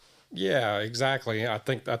 Yeah, exactly. I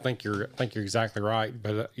think you're exactly right.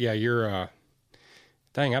 But you're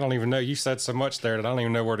dang, I don't even know. You said so much there that I don't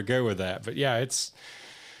even know where to go with that. But yeah, it's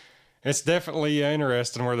definitely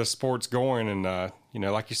interesting where the sport's going, and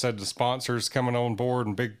like you said, the sponsors coming on board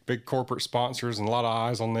and big corporate sponsors and a lot of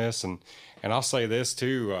eyes on this, and I'll say this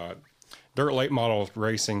too. Dirt late model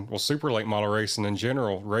racing, super late model racing in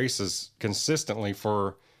general, races consistently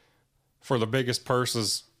for the biggest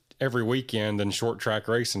purses every weekend in short track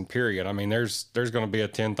racing, period. I mean, there's going to be a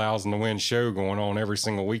 10,000 to win show going on every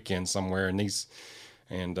single weekend somewhere. And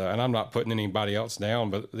I'm not putting anybody else down,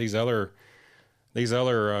 but these other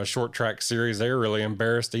short track series, they're really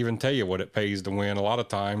embarrassed to even tell you what it pays to win a lot of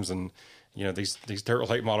times. And, these dirt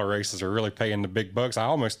late model races are really paying the big bucks. I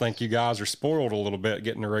almost think you guys are spoiled a little bit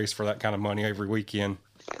getting to race for that kind of money every weekend.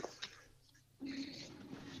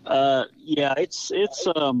 Yeah, it's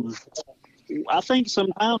I think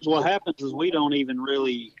sometimes what happens is we don't even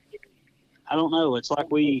really, I don't know. It's like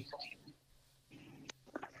maybe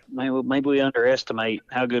we underestimate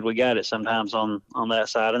how good we got it sometimes on that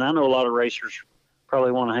side. And I know a lot of racers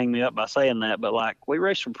probably want to hang me up by saying that, but like we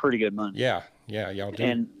race for pretty good money. Yeah, y'all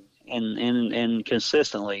do. And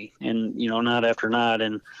consistently, and night after night.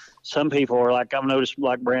 And some people are like, I've noticed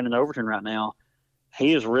like Brandon Overton right now,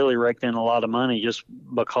 he has really raked in a lot of money just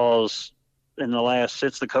because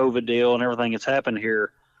since the COVID deal and everything that's happened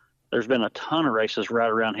here, there's been a ton of races right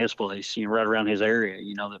around his place, right around his area,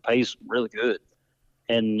 that pays really good.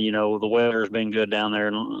 And, the weather's been good down there.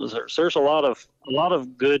 And there's a lot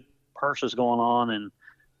of good purses going on. And,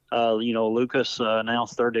 Lucas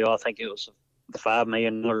announced their deal. I think it was a $5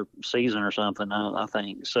 million season or something, I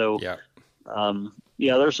think. So, yeah.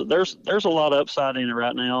 There's a lot of upside in it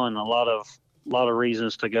right now, and a lot of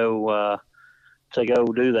reasons to go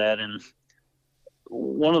do that. And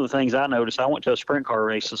one of the things I noticed, I went to a sprint car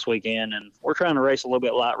race this weekend, and we're trying to race a little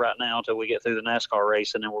bit light right now until we get through the NASCAR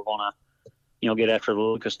race, and then we're going to, get after the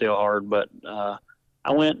Lucas deal hard. But I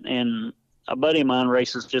went, and a buddy of mine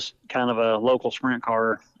races just kind of a local sprint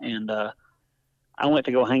car, and I went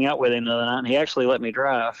to go hang out with him the other night, and he actually let me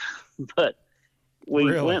drive. But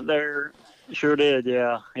we went there. Sure did,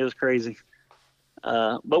 yeah. It was crazy.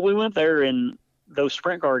 But we went there, and those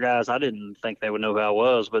sprint car guys, I didn't think they would know who I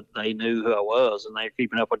was, but they knew who I was, and they're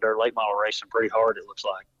keeping up with dirt late model racing pretty hard, it looks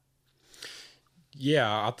like.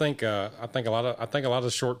 Yeah, I think a lot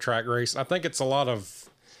of short track race. I think a lot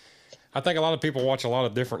of people watch a lot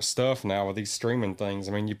of different stuff now with these streaming things.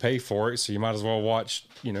 I mean, you pay for it, so you might as well watch,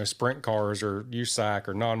 sprint cars or USAC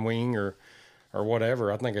or non-wing or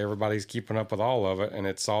whatever. I think everybody's keeping up with all of it, and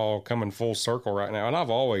it's all coming full circle right now. And I've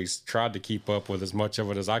always tried to keep up with as much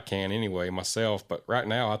of it as I can anyway myself. But right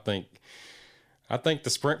now, I think the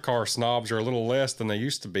sprint car snobs are a little less than they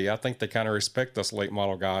used to be. I think they kind of respect us late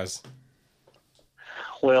model guys.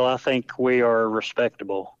 Well, I think we are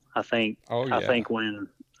respectable. I think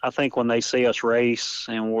I think when they see us race,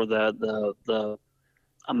 and we're the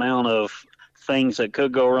amount of things that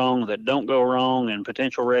could go wrong that don't go wrong, and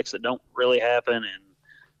potential wrecks that don't really happen,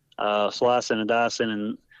 and slicing and dicing,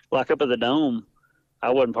 and like up at the Dome,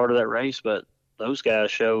 I wasn't part of that race, but those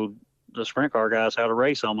guys showed the sprint car guys how to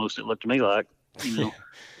race. Almost, it looked to me like,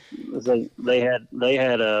 they had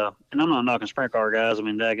and I'm not knocking sprint car guys. I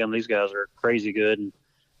mean, daggum, these guys are crazy good, and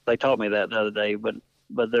they taught me that the other day. But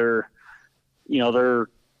they're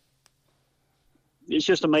it's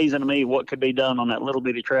just amazing to me what could be done on that little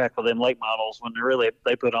bitty track with them late models when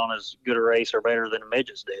they put on as good a race or better than the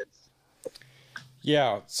midgets did.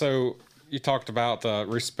 Yeah. So you talked about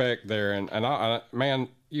respect there, and I, man,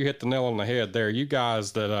 you hit the nail on the head there. You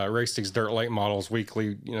guys that race these dirt late models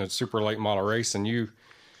weekly, super late model racing, you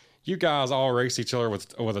guys all race each other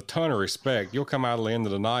with a ton of respect. You'll come out at the end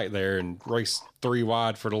of the night there and race 3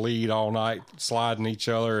 wide for the lead all night, sliding each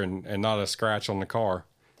other and not a scratch on the car.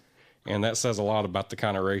 And that says a lot about the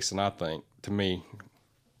kind of racing, I think, to me.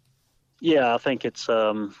 Yeah, I think it's,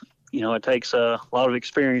 it takes a lot of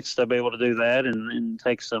experience to be able to do that, and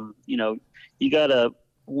takes some, you got to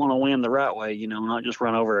want to win the right way, not just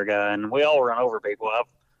run over a guy. And we all run over people.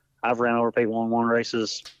 I've ran over people in one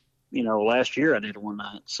races. Last year I did one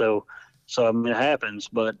night. So I mean, it happens,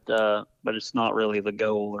 but it's not really the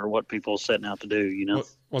goal or what people are setting out to do,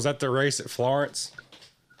 Was that the race at Florence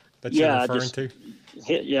that you're referring to?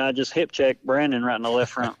 I just hip checked Brandon right in the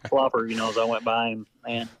left front flopper, as I went by him.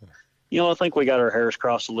 And, I think we got our hairs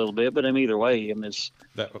crossed a little bit, but either way, it's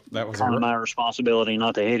that was kind of my responsibility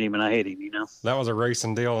not to hit him, and I hit him, That was a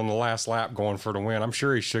racing deal in the last lap going for the win. I'm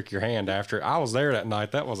sure he shook your hand after it. I was there that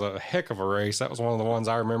night. That was a heck of a race. That was one of the ones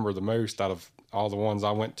I remember the most out of all the ones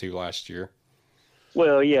I went to last year.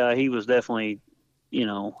 Well, yeah, he was definitely,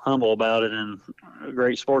 humble about it and a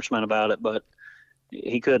great sportsman about it, but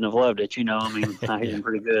he couldn't have loved it, I hit him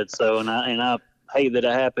pretty good. So, and I hate that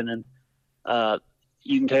it happened, and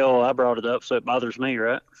you can tell I brought it up, so it bothers me,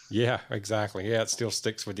 right? Yeah, exactly. Yeah, it still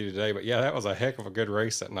sticks with you today. But yeah, that was a heck of a good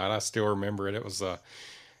race that night. I still remember it. It was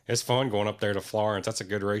it's fun going up there to Florence. That's a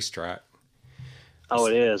good racetrack. Oh,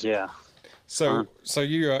 it is, yeah. So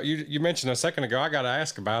you mentioned a second ago. I got to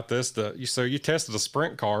ask about this. So you tested a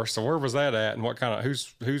sprint car. So where was that at, and what kind of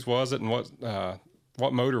whose was it, and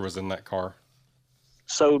what motor was in that car?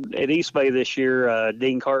 So at East Bay this year,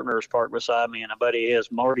 Dean Carpenter was parked beside me, and a buddy of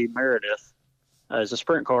his, Marty Meredith, is a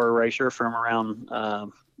sprint car racer from around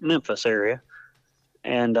Memphis area.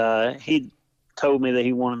 And he told me that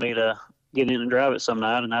he wanted me to get in and drive it some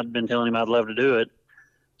night, and I'd been telling him I'd love to do it.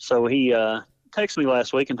 So he texted me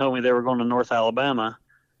last week and told me they were going to North Alabama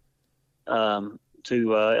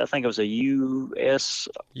to, I think it was a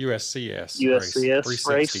USCS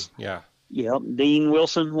race. Yeah. Yep. Dean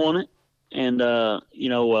Wilson won it. And,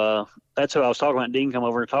 that's who I was talking about. Dean come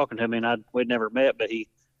over and talking to me, and we'd never met, but he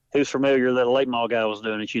was familiar that a late model guy was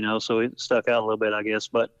doing it, so it stuck out a little bit, I guess.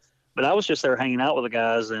 But I was just there hanging out with the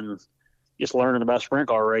guys and just learning about sprint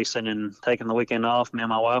car racing and taking the weekend off. Me and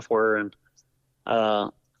my wife were. And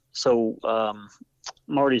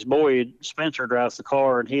Marty's boy, Spencer, drives the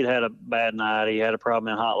car, and he'd had a bad night. He had a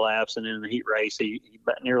problem in hot laps, and in the heat race, he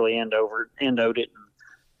nearly endoed it and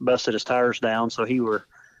busted his tires down. So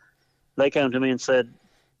they came to me and said,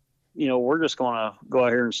 we're just going to go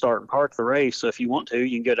out here and start and park the race. So if you want to,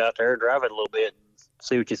 you can get out there and drive it a little bit and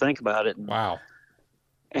see what you think about it. And, wow.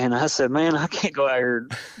 And I said, man, I can't go out here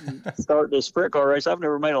and start this sprint car race. I've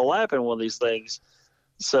never made a lap in one of these things.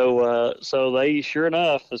 So they, sure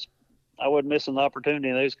enough, I wasn't missing the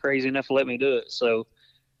opportunity. They was crazy enough to let me do it. So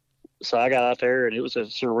I got out there, and it was a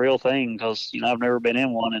surreal thing because, I've never been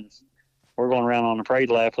in one, and we're going around on a parade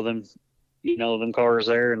lap with them, them cars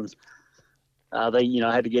there. And they,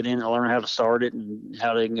 had to get in and learn how to start it and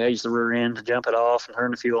how to engage the rear end to jump it off and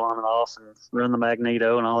turn the fuel on and off and run the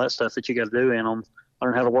magneto and all that stuff that you got to do in them.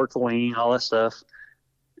 Learn how to work the wing, all that stuff.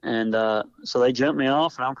 And so they jumped me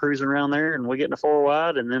off, and I'm cruising around there, and we get in a 4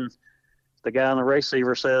 wide, and then the guy on the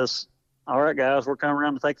receiver says, "All right, guys, we're coming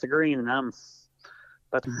around to take the green," and I'm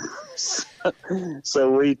about to... So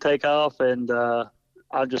we take off, and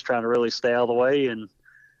I'm just trying to really stay out of the way, and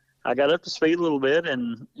I got up to speed a little bit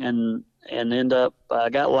and end up, I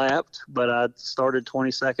got lapped, but I started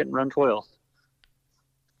 22nd and run 12th.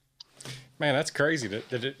 Man, that's crazy.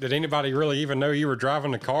 Did anybody really even know you were driving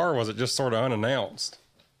the car, or was it just sort of unannounced?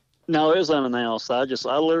 No, it was unannounced. I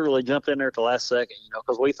literally jumped in there at the last second,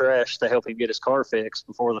 because we thrashed to help him get his car fixed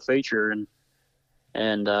before the feature.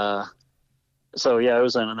 And so, yeah, it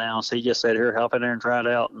was unannounced. He just said, "Here, hop in there and try it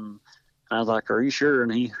out." And I was like, "Are you sure?"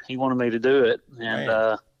 And he wanted me to do it.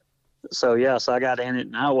 And, so I got in it,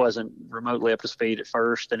 and I wasn't remotely up to speed at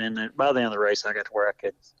first. And then by the end of the race, I got to where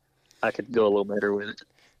I could go a little better with it.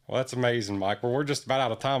 Well, that's amazing, Mike. Well, we're just about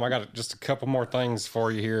out of time. I got just a couple more things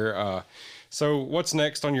for you here. So what's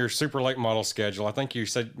next on your super late model schedule? I think you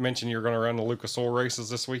mentioned you're going to run the Lucas Oil races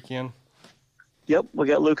this weekend. Yep, we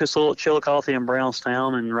got Lucas Oil at Chillicothe and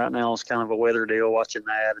Brownstown, and right now it's kind of a weather deal watching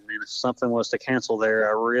that. And then if something was to cancel there,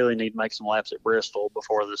 I really need to make some laps at Bristol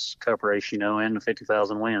before this Cup race, and the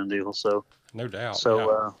 50,000 win deal. So no doubt.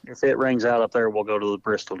 So if it rings out up there, we'll go to the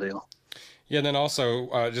Bristol deal. Yeah, and then also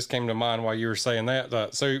just came to mind while you were saying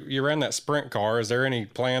that. So you ran that sprint car. Is there any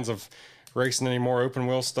plans of racing any more open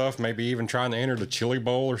wheel stuff? Maybe even trying to enter the Chili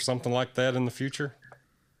Bowl or something like that in the future?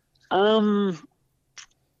 My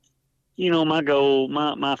goal,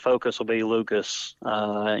 my focus will be Lucas.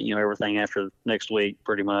 Everything after next week,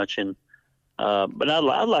 pretty much. And but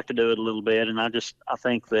I'd like to do it a little bit, and I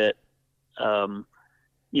think that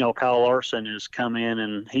Kyle Larson has come in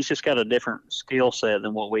and he's just got a different skill set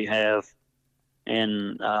than what we have.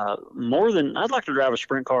 And more than I'd like to drive a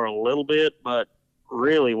sprint car a little bit, but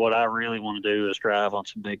really what I really want to do is drive on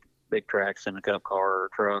some big tracks in a cup car or a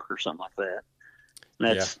truck or something like that.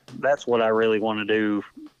 And that's what I really want to do.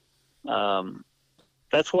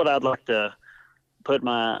 That's what I'd like to put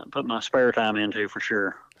my spare time into for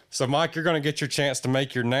sure. So, Mike, you're going to get your chance to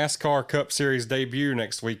make your NASCAR Cup Series debut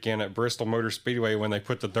next weekend at Bristol Motor Speedway when they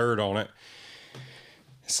put the dirt on it.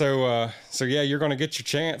 So yeah, you're going to get your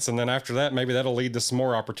chance, and then after that, maybe that'll lead to some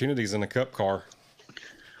more opportunities in the Cup car.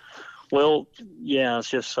 Well, yeah, it's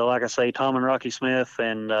just so like I say, Tom and Rocky Smith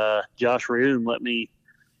and Josh Reun let me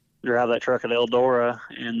drive that truck at Eldora,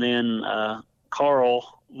 and then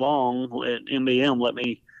Carl Long at MBM let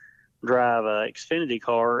me drive a Xfinity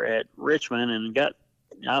car at Richmond, and got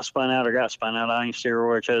spun out. I ain't sure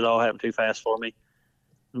which. It all happened too fast for me.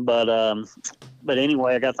 But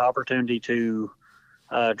anyway, I got the opportunity to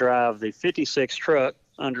drive the 56 truck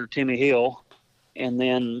under Timmy Hill, and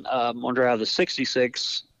then I'm going to drive the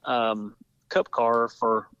 66 Cup car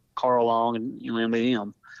for Carl Long and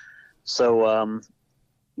MBM. So, I'm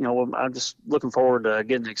just looking forward to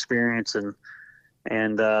getting the experience and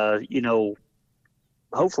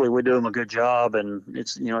hopefully we do him a good job. And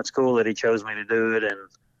it's cool that he chose me to do it.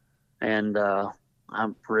 And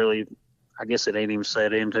I'm really, I guess it ain't even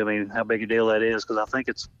set into me how big a deal that is, because I think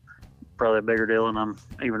it's probably a bigger deal than I'm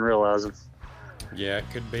even realizing. Yeah, it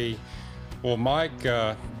could be. Well, Mike,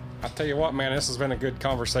 I tell you what, man, this has been a good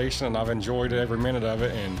conversation, and I've enjoyed every minute of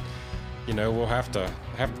it. And we'll have to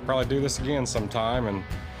probably do this again sometime. And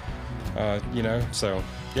so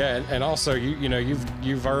yeah, and also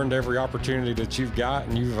you've earned every opportunity that you've got,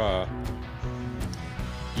 and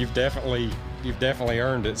you've definitely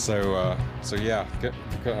earned it. So yeah,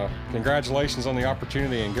 congratulations on the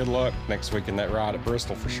opportunity, and good luck next week in that ride at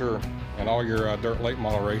Bristol for sure, and all your dirt late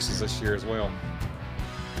model races this year as well.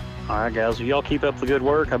 All right, guys. Well, y'all keep up the good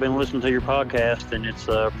work. I've been listening to your podcast, and it's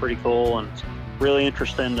pretty cool and really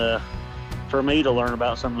interesting for me to learn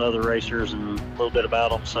about some of the other racers and a little bit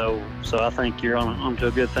about them. So I think you're on to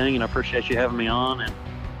a good thing, and I appreciate you having me on, and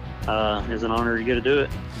it's an honor to get to do it.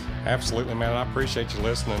 Absolutely, man. I appreciate you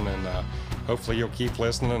listening, and hopefully you'll keep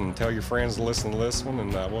listening and tell your friends to listen to this one,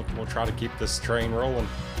 and we'll try to keep this train rolling.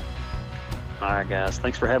 All right, guys.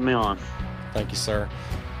 Thanks for having me on. Thank you, sir.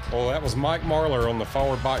 Well, that was Mike Marlar on the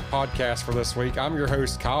Forward Bite Podcast for this week. I'm your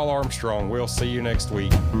host, Kyle Armstrong. We'll see you next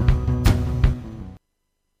week.